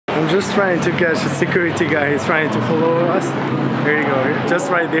I'm just trying to catch the security guy. He's trying to follow us. Here you go. Just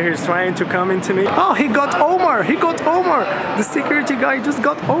right there. He's trying to come into me. Oh, he got Omar. He got Omar. The security guy just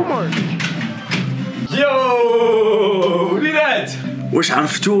got Omar. Yo, وليدات. واش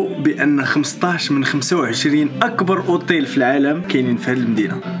عرفتوا بان 15 من 25 اكبر اوتيل في العالم كاينين في هذه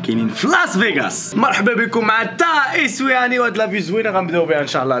المدينه، كاينين في لاس فيغاس. مرحبا بكم مع تاها إيسو يعني، وهاد لا في زوينه غنبداو بها ان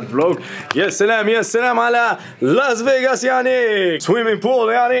شاء الله الفلوك. يا سلام يا سلام على لاس فيغاس يعني سويمين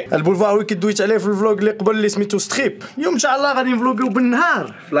بول يعني. البولفار اللي كدويت عليه في الفلوق اللي قبل اللي سميتو ستريب. اليوم ان شاء الله غادي نفلوقيو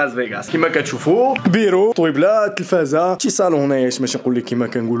بالنهار في لاس فيغاس كما كتشوفوا. بيرو، طويبلات، تلفازه، شي صالون هنايا ماشي نقول لك كما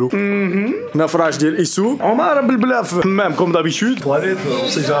كنقولوا. هنا فراش ديال إيسو. عمر بالبلا في حمام كوم دابيتود. تواليت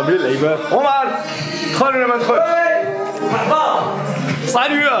سي جامي العباد. عمر دخل ولا ما تدخل؟ مرحبا. سالو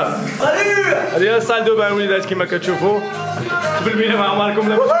سالو. هذه هي الصال دو بان وليدات كما كتشوفوا. قبل بينا مع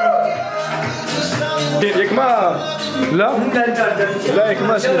عمركم ياك ما لا لا ياك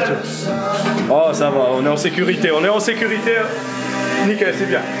ما سمعتو. Oh ça va, on est en sécurité, on est en sécurité. Nickel, c'est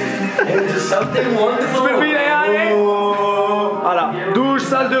bien. قبل بينا يعني. فوالا دوش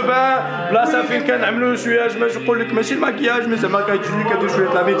سال دو بان بلاصه فين كنعملوا شويه باش نقول لك ماشي الماكياج مي زعما كتجي كدير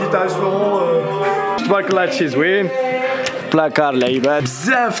شويه لا ميديتاسيون. تبارك الله هادشي زوين. بلاكار العباد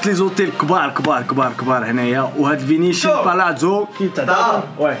بزاف لي زوتيل كبار كبار كبار كبار هنايا. وهاد فينيشن بالازو كيتعطى.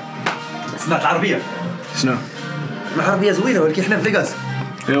 واه سمعت العربيه؟ شنو؟ العربيه زوينه ولكن حنا في فيغاس.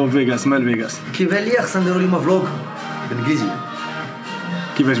 ايوا فيغاس مال فيغاس. كيبان لي خصنا نديرو اليوم فلوق بالانجليزيه.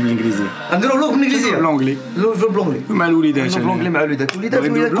 كيفاش بالانجليزيه؟ نديرو فلوق بالانجليزيه. بالونجلي. بالونجلي. مع الوليدات. بالونجلي مع الوليدات.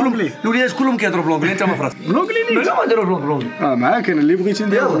 الوليدات كلهم كيهضروا بالونجلي انت ما فراسك. بالونجلي نيت. لا ما نديرو بالونجلي. معاك انا اللي بغيتي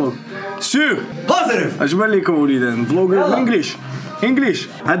ندير فلوق. سير. بوزيتيف. اش بان لكم وليدات فلوق بالانجليش؟ انجليش.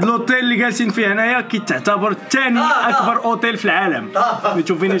 هاد الاوتيل اللي جالسين فيه هنايا كيتعتبر ثاني اكبر اوتيل في العالم.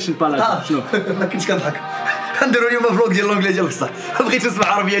 سميتو فينيشن بالاس. شنو؟ ما كنتش كنضحك. نديرو اليوم فلوق ديال الانجليزي ديال القصه. بغيت نسمع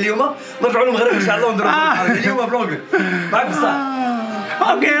عربيه اليوم نرجعوا للمغرب ان شاء الله ونديرو العربيه اليوم فلوق. معاك بصح.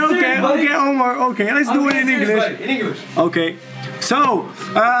 Okay, Omar. Okay, let's do it in English. In English. Okay. So,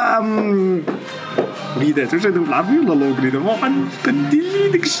 وليدات واش هادو بالعربي ولا بالانجلي دابا كندير لي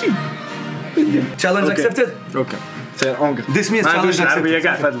داكشي. Challenge accepted. Okay. سير اونغل. Dismiss challenge accepted. العربيه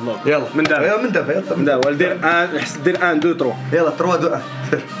كاع في هاد الفلوق. يلا من دابا. يلا من دابا يلا. من دابا دير 1 2 3. يلا 3 2 1.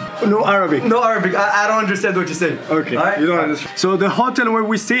 No Arabic. No Arabic. I don't understand what you're saying. Okay. You don't understand. So the hotel where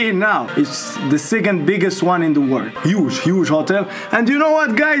we stay in now is the second biggest one in the world. Huge hotel. And you know what,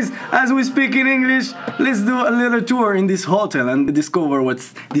 guys? As we speak in English, let's do a little tour in this hotel and discover what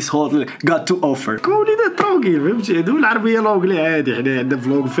this hotel got to offer. وليدات طوقي فهمتي هادو العربيه لونجلي عادي حنا عندنا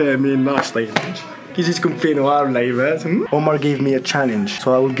فلوق فاهمين ناشطين. كي جيتكم بينوار واللعيبات. Omar gave me a challenge, so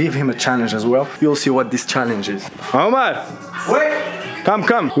I will give him a challenge as well. You'll see what this challenge is. Omar. Wait.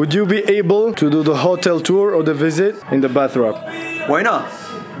 Come. Would you be able to do the hotel tour or the visit in the bathrobe? Why not?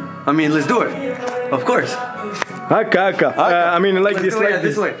 I mean, let's do it. Of course. Haka. I mean, like let's this, like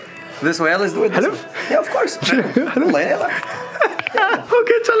this. This way. Let's do it. Hello? Yeah, of course. Hello.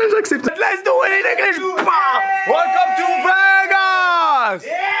 Okay, challenge accepted. Let's do it in English. Welcome to Vegas.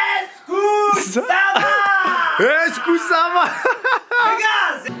 Essou, ça va?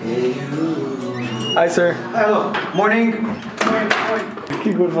 Vegas. Hi, sir. Hello. Morning. كي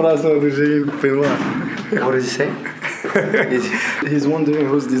يقول فرنسا هادو جايين بالبينوار. What did you say? He's wondering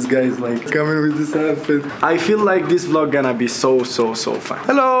who's this guy is like coming with this outfit. I feel like this vlog gonna be so fun.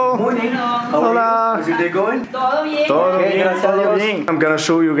 Hello. Morning. Hola. How's your day going? Todo bien. I'm gonna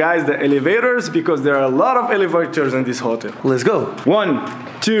show you guys the elevators because there are a lot of elevators in this hotel. Let's go. 1,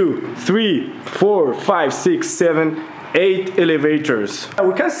 2, 3, 4, 5, 6, 7, 8 elevators.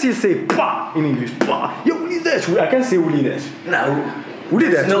 We can still say pa in English. Pa. Yo, وليدات. I can say وليدات. No.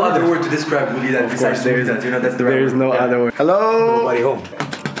 There's no other word to describe وليدات. Of course, there is. You know that's the right There is no other word. Hello. Nobody home.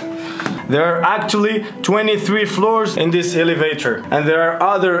 There are actually 23 floors in this elevator, and there are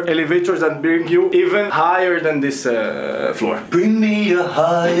other elevators that bring you even higher than this floor. Bring me a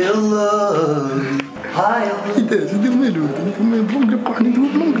higher love. Higher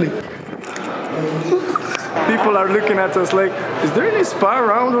People are looking at us like, is there any spa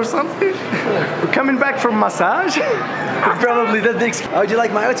around or something? We're coming back from massage. Probably that big. How'd you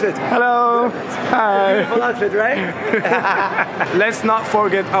like my outfit? Hello. Hi. Beautiful outfit, right? Let's not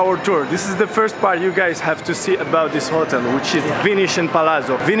forget our tour. This is the first part you guys have to see about this hotel, which is Venetian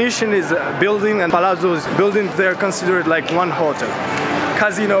Palazzo. Venetian is a building and Palazzo is building. They're considered like one hotel.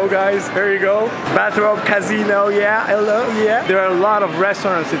 Casino, guys, here you go. Bathrobe casino, yeah, hello, yeah. There are a lot of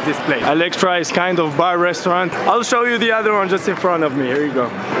restaurants at this place. Electra is kind of bar restaurant. I'll show you the other one just in front of me. Here you go.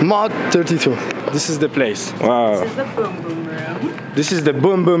 Mod 32. This is the place. Wow. This is the boom boom room. This is the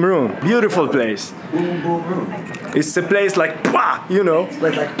Boom Boom Room. Beautiful place. Boom boom room. It's a place like pwa, you know.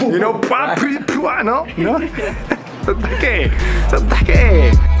 Like boom, You know boom. pwa, pwa, no? No? تضحكي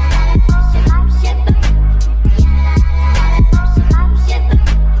تضحكي.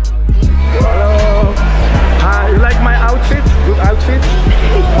 Hello. Hi, you like my outfit? Good outfit?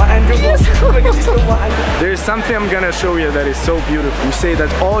 There's something I'm gonna show you that is so beautiful. You say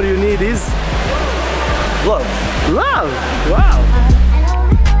that all you need is Love. love. Wow.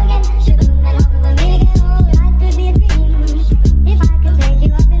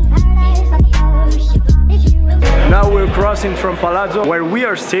 Now we're crossing from Palazzo, where we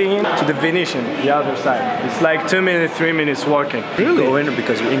are staying, to the Venetian, the other side. It's like 2 minutes, 3 minutes walking. Really? Go in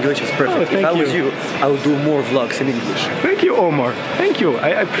because your English is perfect. Oh, if I was you. you, I would do more vlogs in English. Thank you, Omar. Thank you. I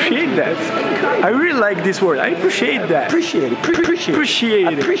appreciate that. I really like this word. I appreciate that. Appreciate it. Appreciate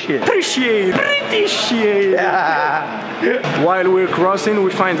it. Appreciate it. Appreciate it. Appreciate it. While we're crossing,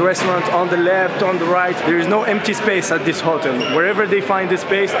 we find restaurants on the left, on the right. There is no empty space at this hotel. Wherever they find the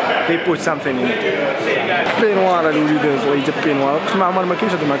space, they put something in it. بالپينوار الوليدات ولا بالپينوار ما عمر ما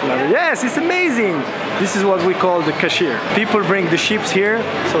كاينش هاد الماكله. Yes, it's amazing. This is what we call the cashier. People bring the ships here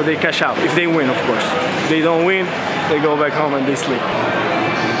so they cash out. If they win, of course. If they don't win, they go back home and they sleep.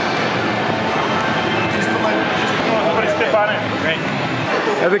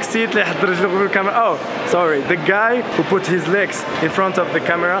 هذاك السيد اللي حط رجله في الكاميرا. Oh, sorry. The guy who put his legs in front of the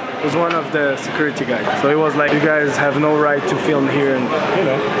camera was one of the security guys. So he was like, you guys have no right to film here, and you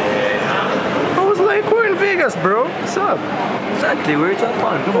know. I was like, we're in Vegas, bro. What's up? Exactly, we're to have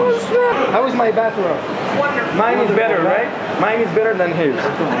fun. Come on. How is my bathrobe? Wonderful. Mine is better, right? Mine is better than his.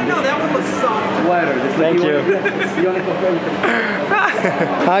 I know that one was soft. Lighter. Thank you.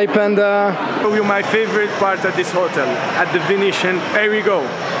 Hi, Panda. My favorite part of this hotel, at the Venetian. Here we go.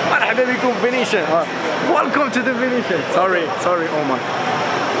 مرحبا بكم Venetian. Welcome to the Venetian. Sorry, Omar.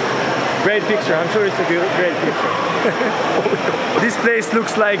 Great picture. I'm sure it's a great picture. This place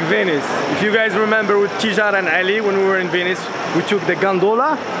looks like Venice. If you guys remember with Tijar and Ali when we were in Venice, we took the gondola,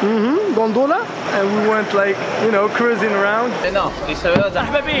 and we went like, you know, cruising around.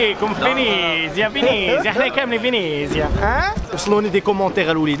 مرحبا بكم فينيزيا احنا كاملين فينيزيا. وصلوني دي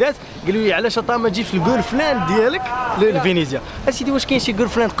كومونتير الوليدات قالوا لي علاش ما تجيبش الجيرل فلاند ديالك لفينيزيا. اسيدي واش كاين شي جيرل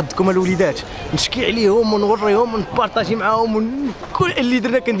فلاند قدكم الوليدات نشكي عليهم ونوريهم ونبارطاجي معاهم كل اللي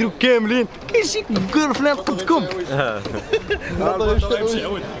درنا كنديرو كاملين. كاين شي جيرل فلاند قدكم؟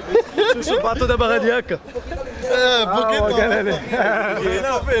 شوف الباطو دابا غادي هكا.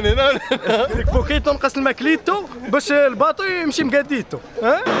 هنا ديك بوكيتو نقص الماكليتو باش الباطو يمشي مقاديتو.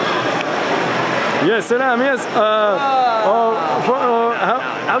 يا سلام. يس.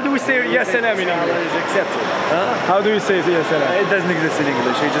 How do we say يا سلام in English? Accepted. How do we say يا سلام? It doesn't exist in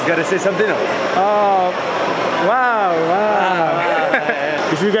English. You just gotta say something else. Wow.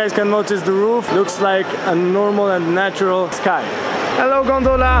 If you guys can notice, the roof looks like a normal and natural sky. Hello,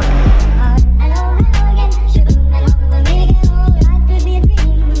 gondola.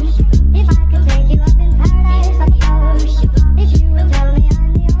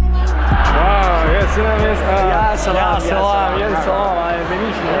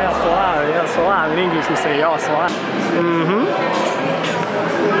 In English we say ya salam.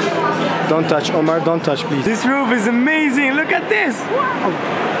 Don't touch, Omar, don't touch, please. This roof is amazing. Look at this. Wow.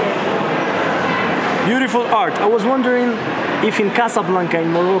 Beautiful art. I was wondering if in Casablanca in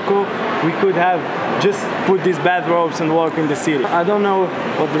Morocco we could have just put these bathrobes and walk in the city. I don't know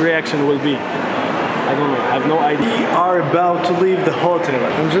what the reaction will be. I don't know, I have no idea. We are about to leave the hotel.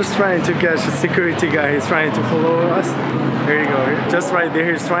 I'm just trying to catch the security guy. He's trying to follow us. Here you go, just right there.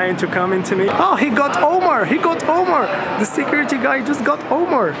 He's trying to come into me. Oh, he got Omar. The security guy just got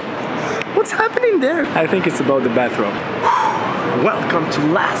Omar. What's happening there? I think it's about the bathrobe. Welcome to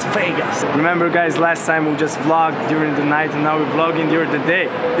Las Vegas. Remember guys, last time we just vlogged during the night and now we're vlogging during the day.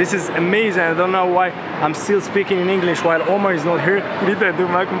 This is amazing. I don't know why I'm still speaking in English while Omar is not here.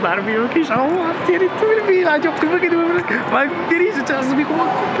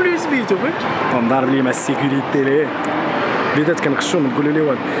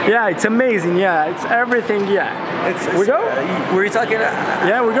 Yeah, it's amazing. Yeah, it's everything. Yeah. We go? Were you talking?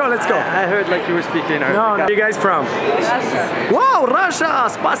 Yeah, we go. Let's go. I heard like you were speaking in Arabic. No, where are you guys from? Wow, Russia!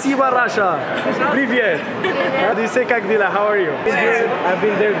 Spasiba, Russia! Привет! How do you say как дела? How are you? I've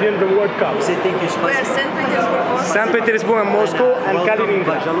been there during the World Cup. Say thank you, Where? St. Petersburg and Moscow and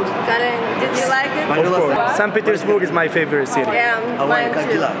Kaliningrad. Did you like it? Of course. St. Petersburg is my favorite city. Yeah, mine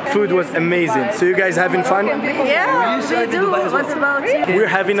too. Food was amazing. So you guys having fun? Yeah, we do. What about you? We're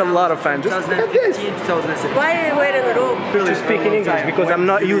having a lot of fun. Just look at this. 2016. Why wait in the room. To speak in English because I'm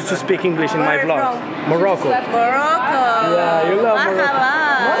not used to speak English in my Where vlogs. from? Morocco. Morocco. Yeah, you love Morocco.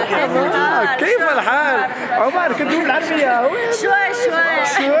 مرحبا. كيف الحال؟ عمر كتدوب العربية. شوي شوي.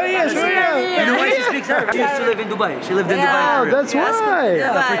 شوية. You know why she speaks Arabic? She used to live in Dubai. She lived in Dubai. Oh, that's why.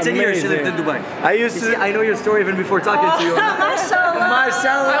 For 10 years she lived in Dubai. I used You see, to. I know your story even before talking to you.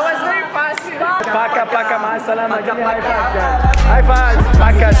 MashaAllah. I was very fast. Paka, مع السلامة. Give me high five, guys. High five.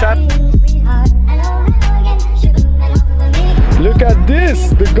 Paka, look at this.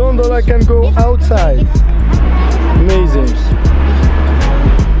 The gondola can go outside. Amazing.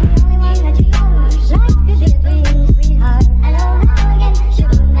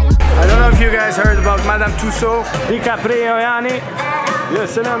 I don't know if you guys heard about Madame Tussauds. DiCaprio يعني. يا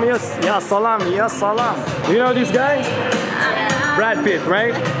سلام يا سلام. You know this guy? Brad Pitt,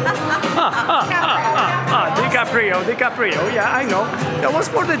 right? DiCaprio. Yeah, I know. That was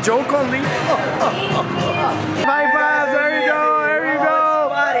for the joke only. Bye bye. There you go.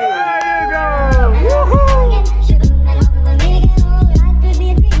 Woohoo!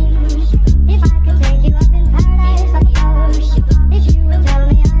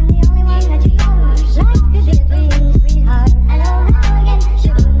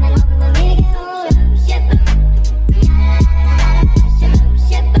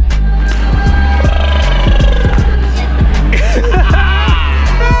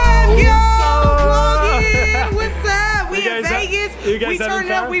 We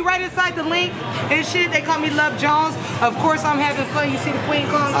turned up, we right inside the link and shit. They call me Love Jones. Of course I'm having fun. You see the Queen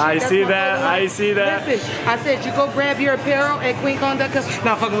Con shit? I see that. Listen, I said you go grab your apparel at queencon.com.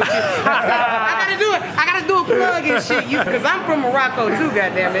 No, fucking with you. I gotta do it. I gotta do a plug and shit. Cause I'm from Morocco too,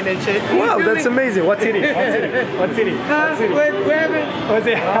 goddamn it and shit. Wow, that's amazing. What city? What city? Wherever. What's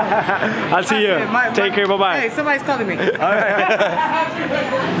it? I'll see you. Take care, bye-bye. Hey, somebody's calling me.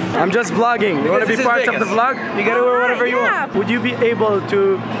 I'm just vlogging. You want to be part of the vlog? You gotta wear whatever you want. Would you be able to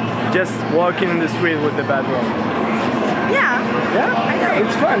just walk in the street with the bathrobe? Yeah. Yeah? I do.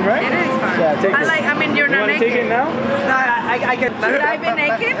 It's fun, right? It is fun. Yeah, take it. I mean, you're You not want to naked. take it now? No, I can. Should I be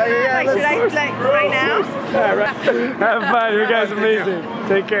naked? Yeah, Like, should I, like, right now? Yeah, right. Have fun. You guys are amazing.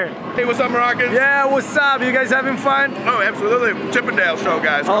 Take care. Hey, what's up, Moroccans? Yeah, what's up? You guys having fun? Oh, absolutely. Chippendale show,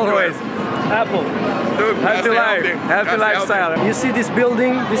 guys. Always. Apple. Dude, Healthy life. Healthy lifestyle. You see this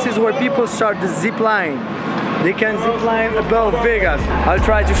building? This is where people start the zip line. They can zip line above Vegas. I'll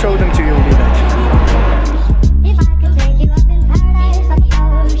try to show them to you, Village.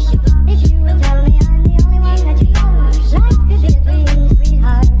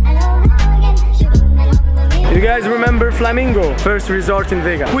 You guys remember Flamingo, first resort in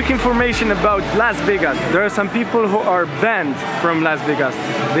Vegas. Quick information about Las Vegas. There are some people who are banned from Las Vegas.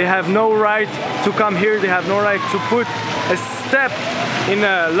 They have no right to come here. They have no right to put a step in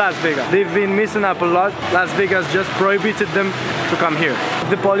Las Vegas. They've been messing up a lot. Las Vegas just prohibited them to come here. If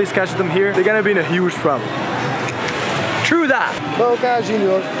the police catch them here, they're gonna be in a huge trouble. True that. Boca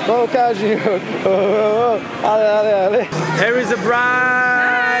Junior. Here is a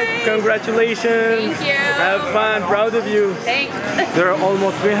bride. Congratulations. Thank you. Have fun. Proud of you. Thanks. There are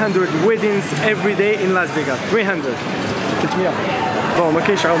almost 300 weddings every day in Las Vegas. 300. 300. بون ما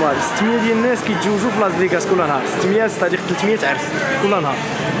كاينش عمر 600 ديال الناس كيتزوجوا في لاس فيغاس كل نهار 600 صديق 300 عرس كل نهار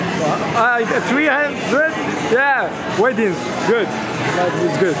 300 yeah weddings good life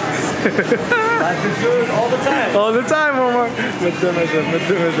is good Life is good all the time. all the time عمر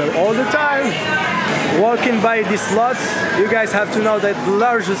all the time. Walking by these slots, you guys have to know that the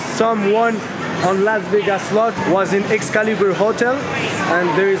largest sum won on Las Vegas slot was in Excalibur Hotel, and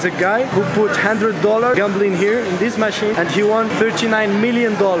there is a guy who put $100 gambling here in this machine and he won $39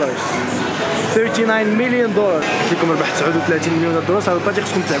 million. $39 million. فيكم ربحت 39 مليون دولار صافي با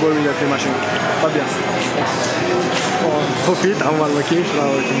خصكم تلعبوا الولاد في الماشين. طبيعي. خوفيت عمر ما كاينش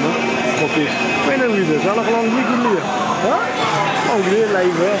راه تما. خوفيت. وين الولاد؟ على الانجلي قول لي. ها؟ انجلي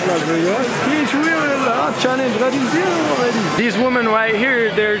لعيبه في لاس فيغاس. كاين شويه ولا تشالنج غادي مزيان غادي. These women right here,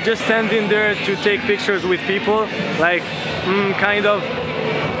 they're just standing there to take pictures with people, like kind of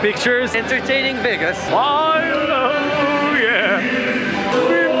pictures. Entertaining Vegas. Oh yeah.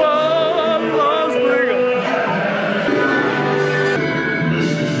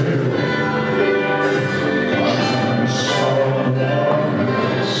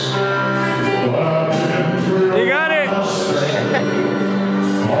 You got it.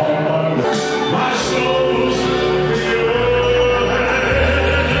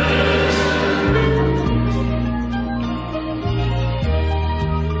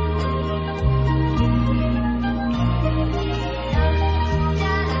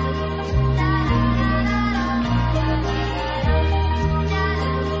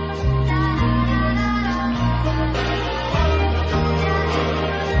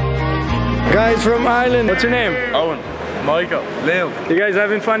 guys from Ireland. What's your name? Owen. Michael. Lil. You guys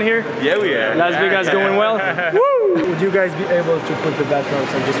having fun here? Yeah, we are. Las Vegas going well? Woo! Would you guys be able to put the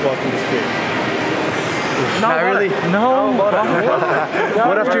bathrobes and just walk in the street? Not really. No.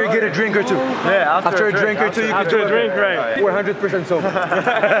 What after you get a drink or two? Yeah, After a drink or two, you can After do a it. drink, right? We're 100% sober.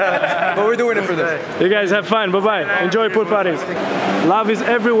 But we're doing it for this. You guys have fun. Bye-bye. Enjoy pool parties. Love is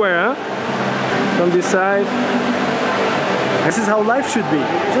everywhere, huh? From this side. This is how life should be.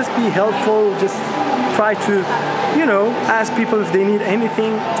 Just be helpful. Just try to, you know, ask people if they need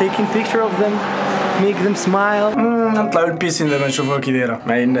anything. Taking picture of them. Make them smile. نطلعوا البيسين دابا نشوفوها كي دايره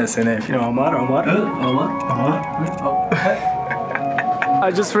مع الناس هنا. فين عمر؟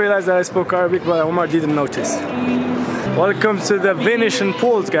 I just realized that I spoke Arabic, but Omar didn't notice. Welcome to the Venetian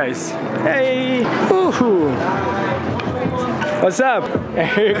pools, guys. Hey! Woohoo! What's up?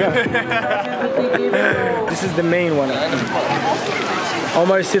 Here you go. This is the main one.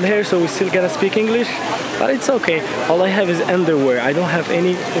 Omar is still here, so we still gotta speak English, but it's okay. All I have is underwear. I don't have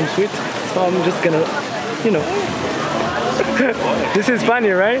any in suite, so I'm just gonna, you know. This is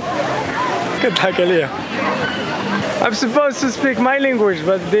funny, right? I'm supposed to speak my language,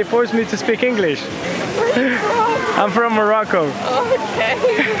 but they forced me to speak English. I'm from Morocco. Okay.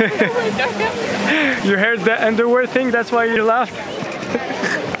 You heard the underwear thing? That's why you laughed?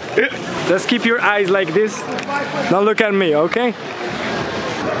 Just keep your eyes like this. Don't look at me, okay?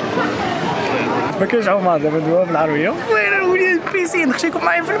 ما كاينش عمر دابا ندويو بالعربيه. وين وليد البيسين خشيكم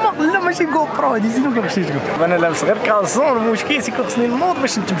معايا في الماء. لا ماشي جو برو هادي زينو كيف خشيتكم. انا لابس غير كالسون المشكل سيكون خصني نوض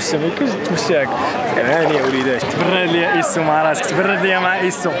باش نتمشى ما يمكنش نتمشى هكا. هاني يا وليدات تبرد لي ايسو مع راسك تبرد لي مع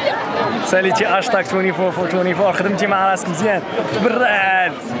ايسو. ساليتي هاشتاغ 24/24 خدمتي مع راسك مزيان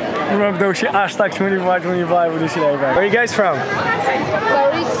تبرد. نبداو شي هاشتاغ 25 ولا شي لعيبات. Where are you guys from?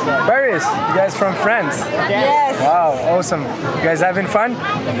 Paris. Paris. You guys from France? Yes. Wow, awesome. You guys having fun?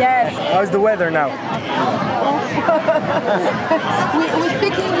 Yes. How's the weather now? We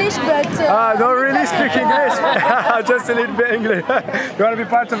speak English, but. Don't really speak English. Just a little bit English. You want to be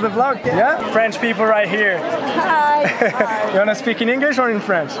part of the vlog? Yeah? French people right here. Hi. You want to speak in English or in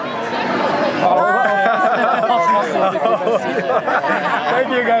French? Thank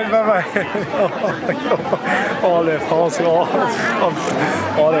you guys, bye bye. Oh les François.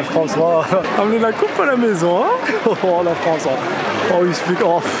 Oh les François. Amenez la coupe à la maison, hein? Oh les François. Oh you speak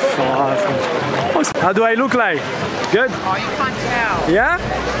off. How do I look like? Good? Oh, you can't tell. Yeah?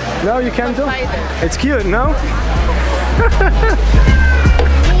 No, you can't do? It's cute, no?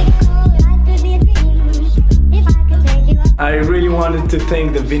 I really wanted to thank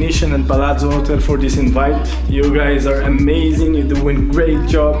the Venetian and Palazzo Hotel for this invite. You guys are amazing, you're doing great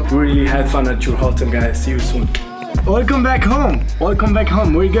job. We really had fun at your hotel, guys. See you soon. Welcome back home. Welcome back home.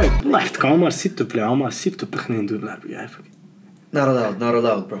 We're good. Left Omar, s'il te plaît. Omar, s'il te plaît. خلينا ندير العربية. Not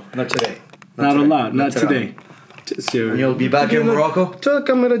allowed, bro. Not today. Not allowed, not today. And you'll be back in Morocco?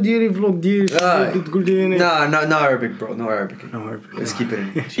 الكاميرا ديالي فلوق ديالي تقول لي No Arabic, bro. No Arabic. Let's keep it in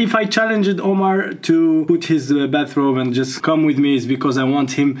English. If I challenged Omar to put his bathrobe and just come with me, it's because I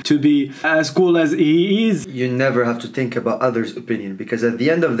want him to be as cool as he is. You never have to think about others' opinion, because at the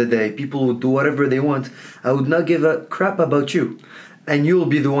end of the day, people will do whatever they want. I would not give a crap about you. And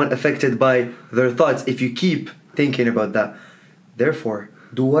you'll be the one affected by their thoughts if you keep thinking about that. Therefore,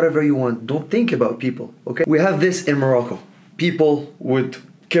 do whatever you want. Don't think about people, okay? We have this in Morocco. People would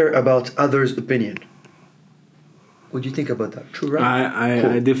care about others' opinion. What do you think about that? True, right?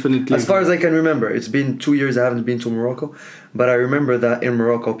 I definitely. As far as I can remember, it's been 2 years I haven't been to Morocco, but I remember that in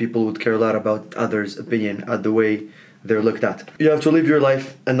Morocco people would care a lot about others' opinion at the way they're looked at. You have to live your life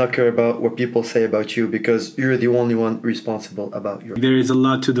and not care about what people say about you, because you're the only one responsible about your life. There is a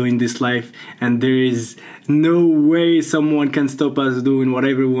lot to do in this life, and there is no way someone can stop us doing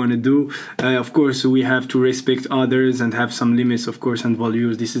whatever we want to do. Of course, we have to respect others and have some limits, of course, and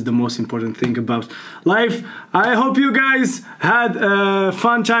values. This is the most important thing about life. I hope you guys had a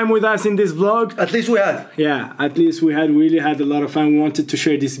fun time with us in this vlog. At least we had. Yeah, at least we really had a lot of fun. We wanted to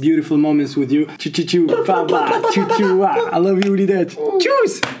share these beautiful moments with you. Choo-choo-choo, fa-ba, choo-choo. I love you وليدات.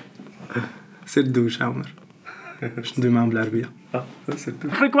 تشوز. سير دوش عمر. باش ندوي معاهم بالعربية. سير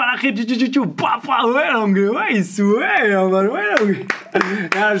دوش. نخليكم على خير. تشو بابا وينهم ويسو وين عمر وينهم.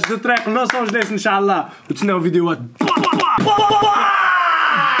 يا جدو طريق لوس أنجليس إن شاء الله وتسناو فيديوهات.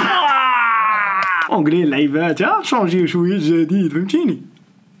 أونجلي اللعيبات ها شونجيو شوية جديد فهمتيني.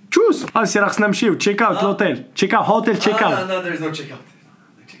 تشوز. سي راه خصنا نمشيو تشيك اوت لوتيل. تشيك اوت هوتيل تشيك اوت. No, there is no check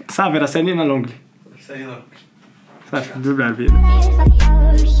out. صافي راه سالينا لونجلي. صافي ندوي بالعربية.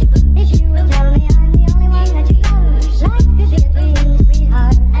 If you will tell me I'm the only one that you love, life could be a dream,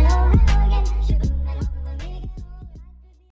 sweetheart.